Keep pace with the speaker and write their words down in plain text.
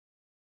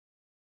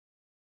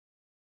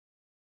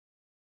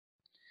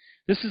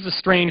This is a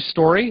strange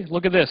story.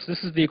 Look at this.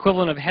 This is the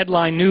equivalent of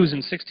headline news in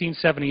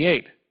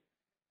 1678.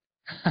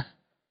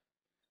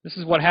 This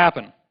is what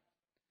happened.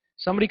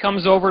 Somebody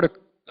comes over to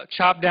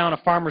chop down a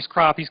farmer's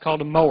crop. He's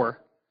called a mower.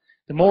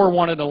 The mower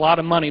wanted a lot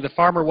of money. The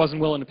farmer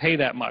wasn't willing to pay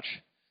that much.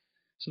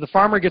 So the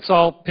farmer gets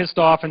all pissed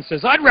off and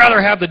says, "I'd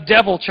rather have the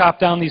devil chop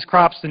down these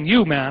crops than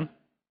you, man."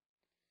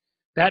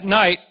 That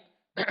night,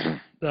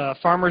 the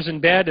farmer's in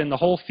bed and the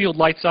whole field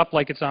lights up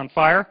like it's on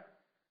fire.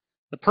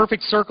 The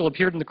perfect circle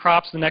appeared in the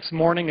crops the next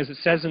morning, as it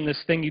says in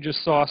this thing you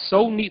just saw,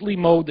 so neatly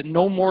mowed that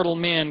no mortal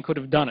man could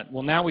have done it.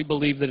 Well, now we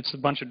believe that it's a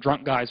bunch of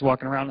drunk guys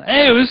walking around.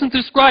 "Hey, isn't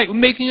this great? We're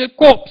making a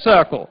crop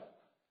circle."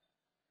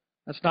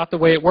 That's not the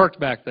way it worked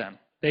back then.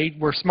 They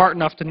were smart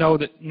enough to know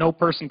that no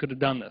person could have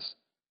done this.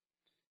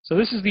 So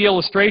this is the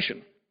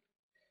illustration.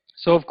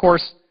 So, of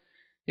course,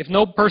 if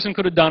no person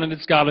could have done it,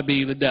 it's got to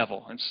be the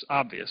devil. It's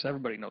obvious.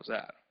 Everybody knows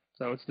that.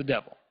 So it's the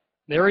devil.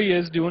 There he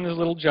is doing his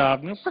little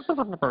job.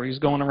 He's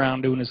going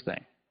around doing his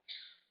thing.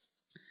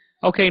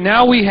 Okay,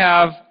 now we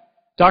have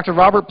Dr.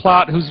 Robert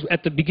Plot, who's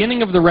at the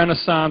beginning of the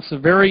Renaissance, a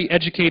very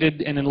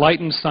educated and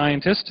enlightened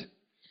scientist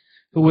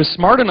who was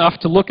smart enough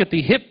to look at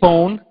the hip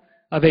bone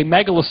of a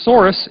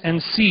megalosaurus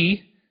and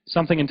see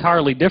something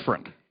entirely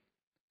different.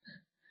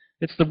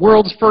 It's the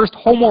world's first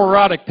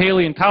homoerotic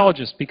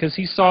paleontologist because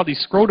he saw the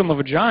scrotum of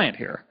a giant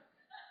here.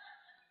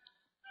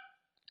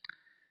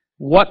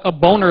 What a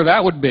boner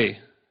that would be.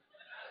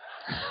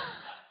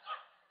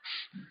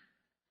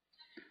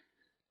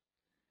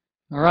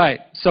 All right,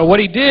 so what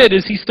he did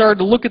is he started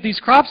to look at these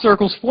crop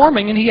circles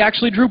forming, and he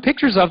actually drew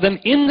pictures of them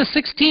in the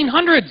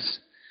 1600s.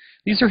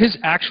 These are his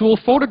actual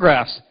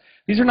photographs.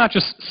 These are not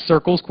just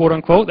circles, quote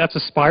unquote. That's a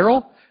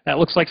spiral. That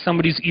looks like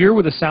somebody's ear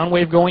with a sound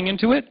wave going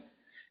into it.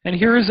 And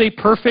here is a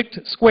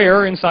perfect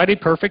square inside a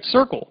perfect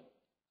circle.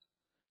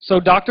 So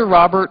Dr.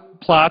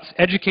 Robert Plot's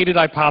educated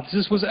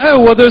hypothesis was,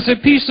 oh, well, there's a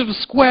piece of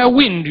square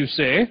wind, you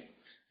say,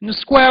 and the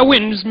square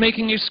wind is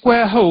making a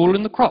square hole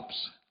in the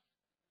crops.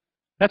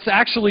 That's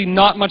actually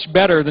not much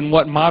better than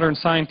what modern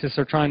scientists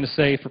are trying to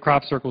say for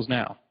crop circles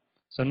now.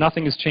 So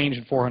nothing has changed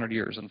in 400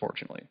 years,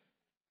 unfortunately.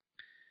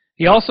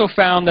 He also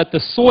found that the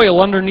soil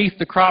underneath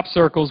the crop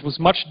circles was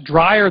much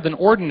drier than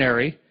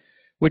ordinary,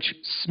 which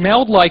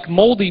smelled like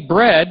moldy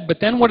bread, but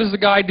then what does the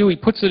guy do? He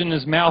puts it in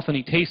his mouth and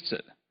he tastes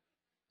it.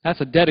 That's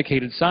a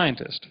dedicated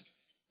scientist.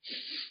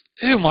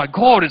 Oh my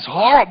God, it's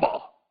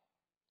horrible.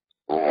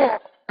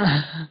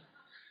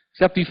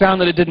 Except he found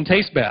that it didn't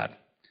taste bad.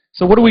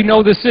 So what do we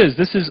know this is?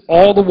 This is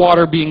all the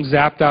water being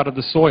zapped out of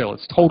the soil.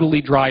 It's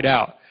totally dried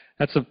out.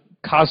 That's a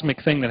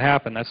cosmic thing that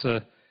happened. That's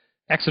a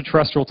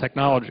extraterrestrial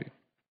technology.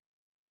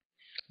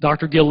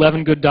 Dr. Gil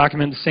Levengood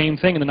documented the same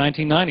thing in the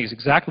 1990s,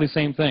 exactly the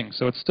same thing.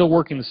 So it's still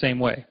working the same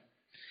way.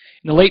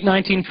 In the late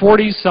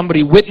 1940s,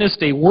 somebody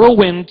witnessed a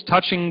whirlwind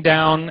touching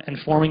down and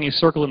forming a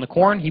circle in the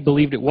corn. He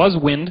believed it was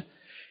wind.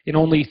 In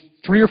only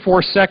 3 or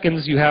 4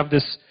 seconds, you have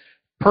this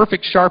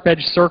perfect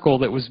sharp-edged circle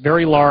that was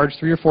very large,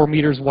 3 or 4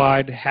 meters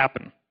wide,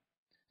 happen.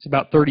 It's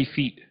about 30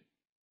 feet.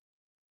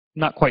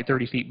 Not quite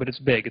 30 feet, but it's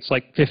big. It's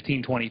like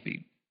 15, 20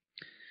 feet.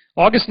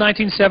 August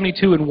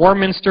 1972 in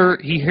Warminster,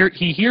 he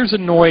hears a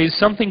noise.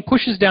 Something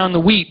pushes down the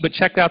wheat, but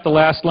check out the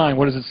last line.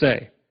 What does it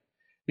say?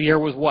 The air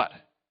was what?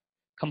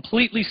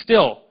 Completely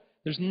still.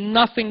 There's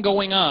nothing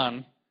going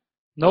on.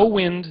 No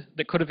wind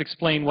that could have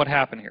explained what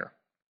happened here.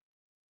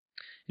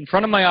 In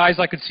front of my eyes,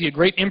 I could see a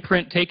great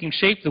imprint taking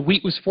shape. The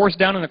wheat was forced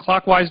down in a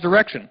clockwise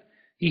direction.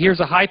 He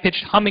hears a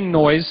high-pitched humming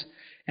noise,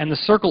 and the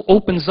circle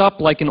opens up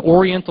like an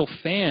oriental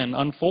fan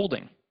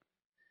unfolding.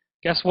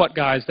 Guess what,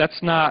 guys?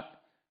 That's not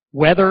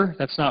weather,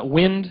 that's not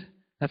wind,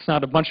 that's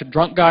not a bunch of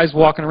drunk guys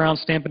walking around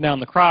stamping down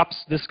the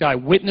crops. This guy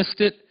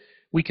witnessed it.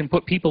 We can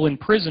put people in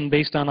prison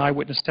based on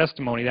eyewitness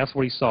testimony. That's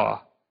what he saw.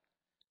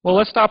 Well,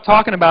 let's stop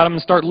talking about him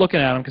and start looking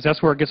at him, because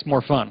that's where it gets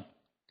more fun.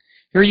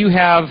 Here you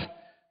have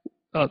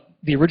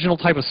the original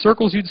type of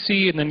circles you'd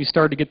see, and then you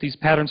start to get these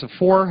patterns of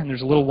 4, and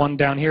there's a little one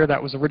down here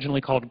that was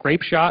originally called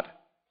grape shot.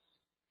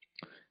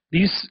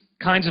 These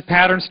kinds of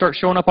patterns start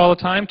showing up all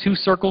the time, 2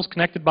 circles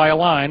connected by a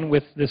line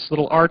with this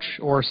little arch,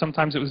 or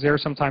sometimes it was there,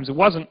 sometimes it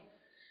wasn't,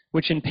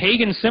 which in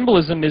pagan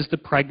symbolism is the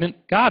pregnant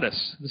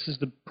goddess. This is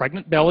the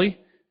pregnant belly,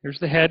 here's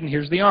the head, and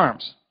here's the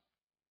arms.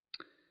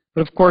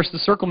 But of course, the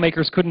circle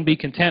makers couldn't be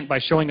content by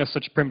showing us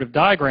such primitive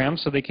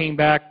diagrams, so they came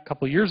back a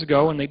couple of years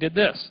ago and they did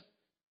this.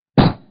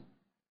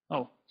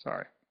 Oh,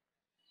 sorry.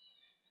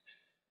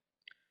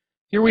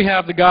 Here we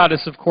have the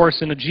goddess, of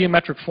course, in a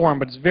geometric form,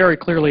 but it's very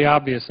clearly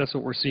obvious that's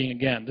what we're seeing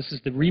again. This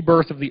is the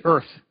rebirth of the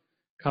earth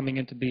coming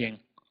into being.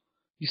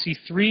 You see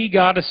 3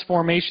 goddess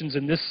formations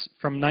in this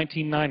from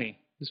 1990.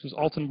 This was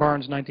Alton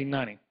Barnes,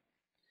 1990.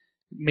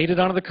 Made it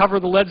onto the cover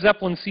of the Led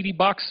Zeppelin CD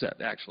box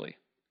set, actually.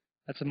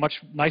 That's a much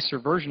nicer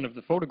version of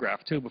the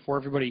photograph, too, before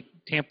everybody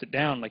tamped it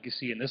down like you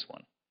see in this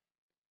one.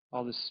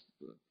 All this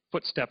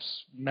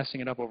footsteps messing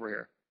it up over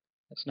here.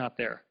 That's not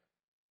there.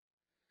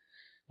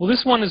 Well,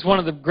 this one is one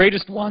of the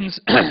greatest ones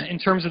in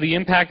terms of the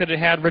impact that it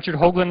had. Richard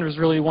Hoagland was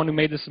really the one who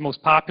made this the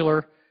most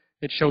popular.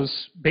 It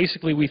shows,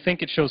 basically, we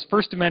think it shows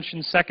 1st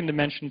dimension, 2nd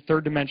dimension,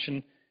 3rd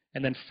dimension,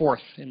 and then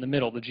 4th in the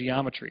middle, the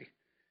geometry.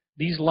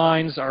 These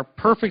lines are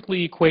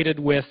perfectly equated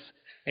with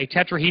a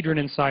tetrahedron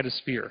inside a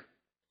sphere.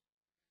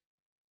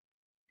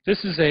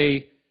 This is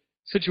a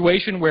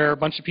situation where a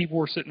bunch of people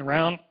were sitting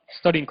around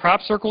studying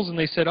crop circles, and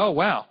they said, oh,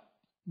 wow,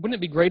 wouldn't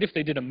it be great if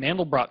they did a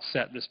Mandelbrot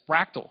set, this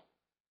fractal?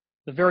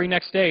 The very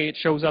next day, it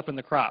shows up in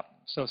the crop.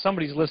 So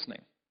somebody's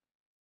listening.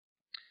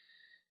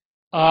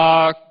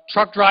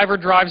 Truck driver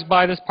drives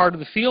by this part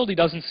of the field. He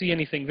doesn't see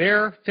anything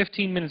there.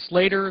 15 minutes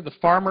later, the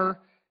farmer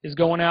is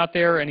going out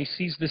there, and he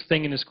sees this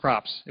thing in his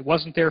crops. It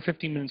wasn't there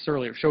 15 minutes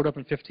earlier. It showed up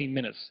in 15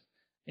 minutes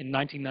in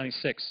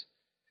 1996.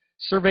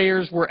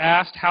 Surveyors were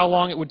asked how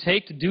long it would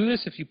take to do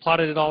this if you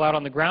plotted it all out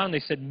on the ground. They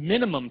said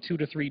minimum 2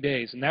 to 3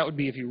 days, and that would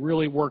be if you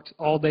really worked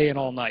all day and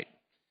all night.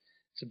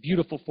 It's a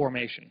beautiful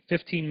formation,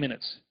 15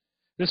 minutes.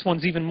 This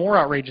one's even more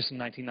outrageous in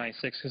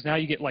 1996 because now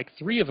you get like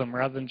 3 of them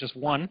rather than just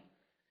one. And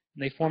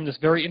they form this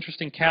very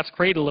interesting cat's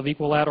cradle of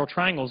equilateral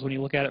triangles when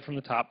you look at it from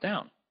the top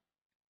down.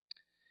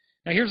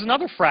 Now here's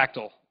another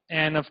fractal.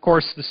 And of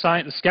course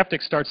the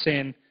skeptics start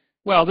saying,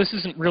 well, this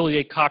isn't really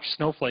a Koch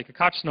snowflake. A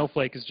Koch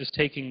snowflake is just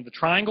taking the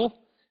triangle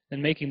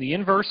and making the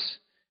inverse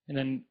and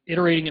then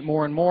iterating it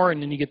more and more,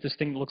 and then you get this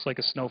thing that looks like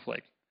a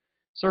snowflake.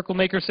 Circle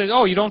maker says,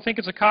 oh, you don't think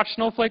it's a Koch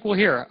snowflake? Well,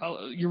 here,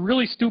 you're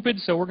really stupid,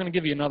 so we're going to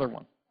give you another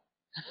one.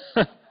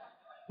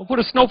 We'll put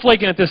a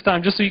snowflake in it this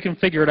time just so you can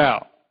figure it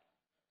out.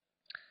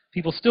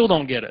 People still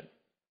don't get it.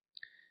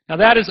 Now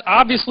that is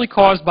obviously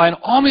caused by an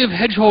army of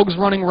hedgehogs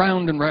running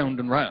round and round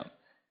and round.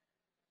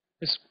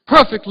 It's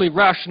perfectly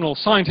rational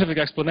scientific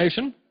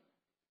explanation.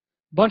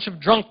 A bunch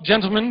of drunk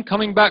gentlemen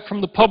coming back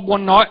from the pub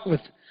one night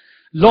with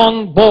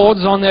long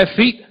boards on their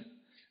feet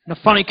and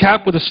a funny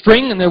cap with a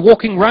string, and they're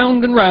walking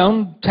round and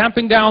round,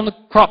 tamping down the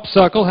crop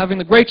circle, having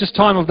the greatest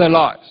time of their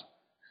lives,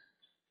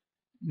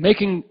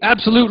 making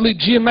absolutely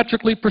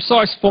geometrically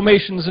precise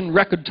formations in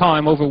record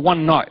time over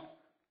one night.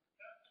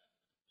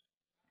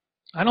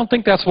 I don't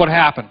think that's what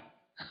happened.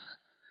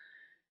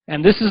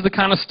 And this is the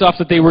kind of stuff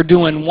that they were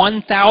doing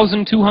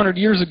 1,200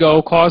 years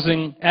ago,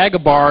 causing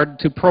Agabard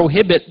to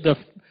prohibit the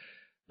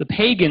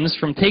pagans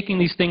from taking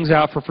these things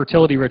out for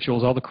fertility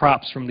rituals, all the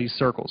crops from these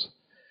circles.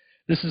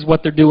 This is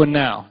what they're doing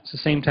now. It's the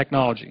same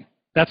technology.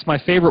 That's my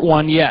favorite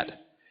one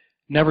yet.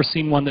 Never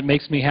seen one that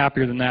makes me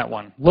happier than that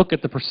one. Look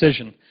at the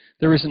precision.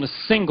 There isn't a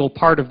single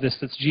part of this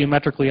that's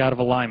geometrically out of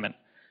alignment.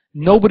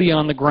 Nobody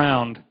on the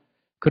ground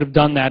could have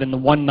done that in the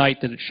one night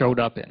that it showed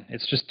up in.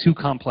 It's just too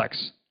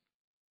complex.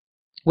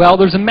 Well,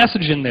 there's a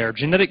message in there,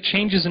 genetic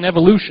changes in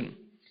evolution.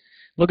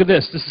 Look at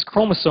this. This is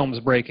chromosomes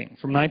breaking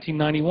from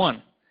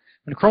 1991.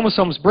 When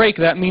chromosomes break,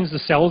 that means the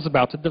cell is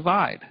about to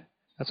divide.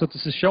 That's what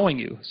this is showing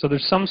you. So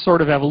there's some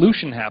sort of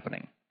evolution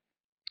happening.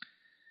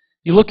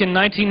 You look in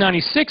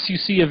 1996, you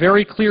see a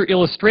very clear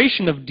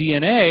illustration of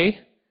DNA.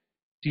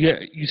 Do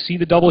you see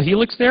the double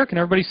helix there? Can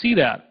everybody see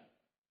that?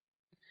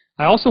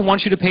 I also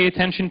want you to pay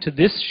attention to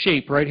this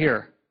shape right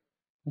here.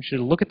 I want you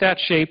to look at that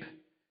shape,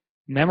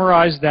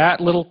 memorize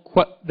that little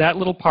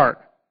part.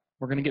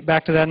 We're going to get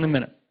back to that in a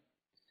minute.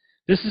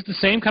 This is the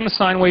same kind of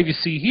sine wave you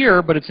see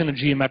here, but it's in a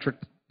geometric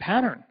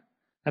pattern.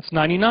 That's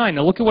 99.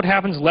 Now look at what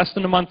happens less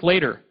than a month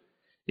later.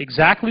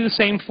 Exactly the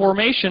same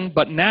formation,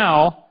 but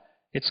now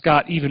it's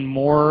got even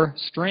more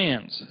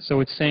strands. So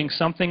it's saying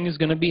something is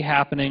going to be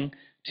happening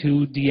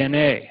to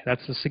DNA.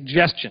 That's a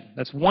suggestion.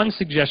 That's one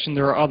suggestion.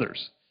 There are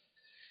others.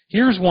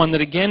 Here's one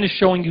that again is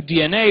showing you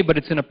DNA, but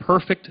it's in a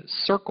perfect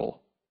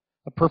circle,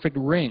 a perfect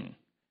ring.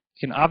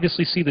 You can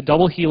obviously see the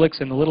double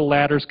helix and the little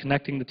ladders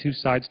connecting the two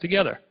sides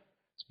together.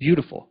 It's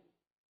beautiful.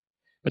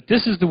 But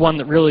this is the one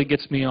that really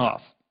gets me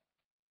off.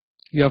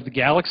 You have the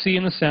galaxy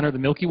in the center, the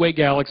Milky Way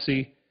galaxy,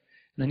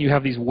 and then you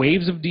have these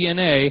waves of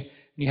DNA, and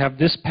you have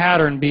this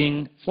pattern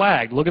being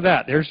flagged. Look at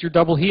that. There's your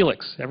double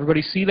helix.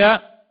 Everybody see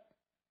that?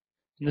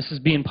 And this is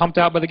being pumped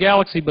out by the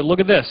galaxy, but look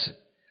at this.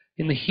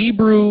 In the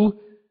Hebrew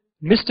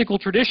mystical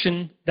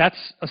tradition,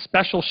 that's a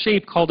special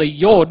shape called a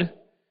yod,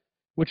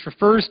 which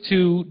refers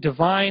to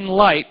divine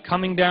light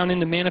coming down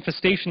into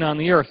manifestation on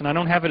the earth. And I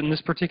don't have it in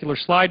this particular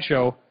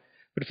slideshow,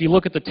 but if you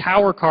look at the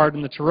tower card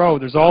in the tarot,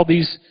 there's all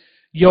these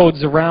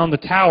yods around the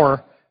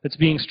tower that's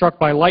being struck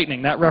by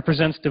lightning. That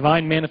represents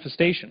divine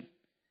manifestation.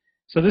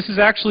 So this is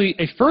actually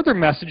a further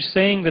message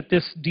saying that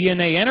this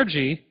DNA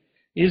energy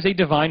is a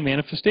divine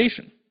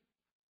manifestation.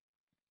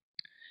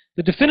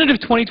 The definitive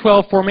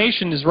 2012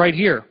 formation is right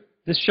here.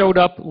 This showed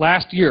up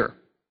last year.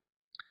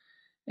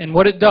 And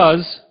what it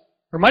does,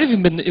 or it might have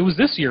even been, it was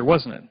this year,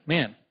 wasn't it?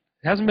 Man,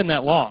 it hasn't been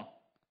that long.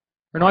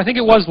 Or no, I think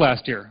it was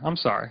last year. I'm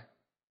sorry.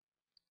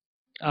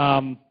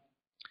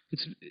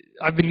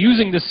 I've been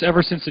using this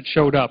ever since it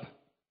showed up.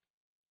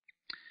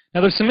 Now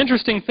there's some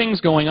interesting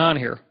things going on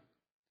here.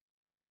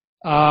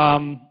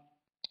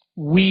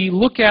 We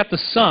look at the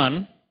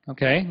sun,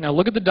 okay? Now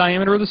look at the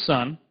diameter of the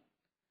sun.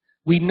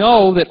 We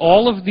know that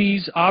all of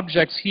these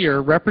objects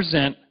here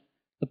represent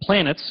the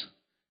planets,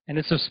 and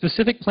it's a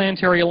specific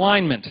planetary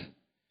alignment.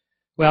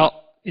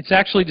 Well, it's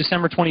actually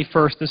December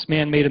 21st. This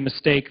man made a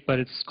mistake, but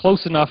it's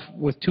close enough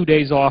with 2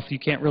 days off. You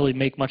can't really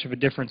make much of a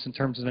difference in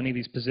terms of any of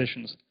these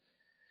positions.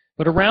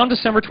 But around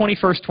December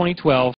 21st, 2012,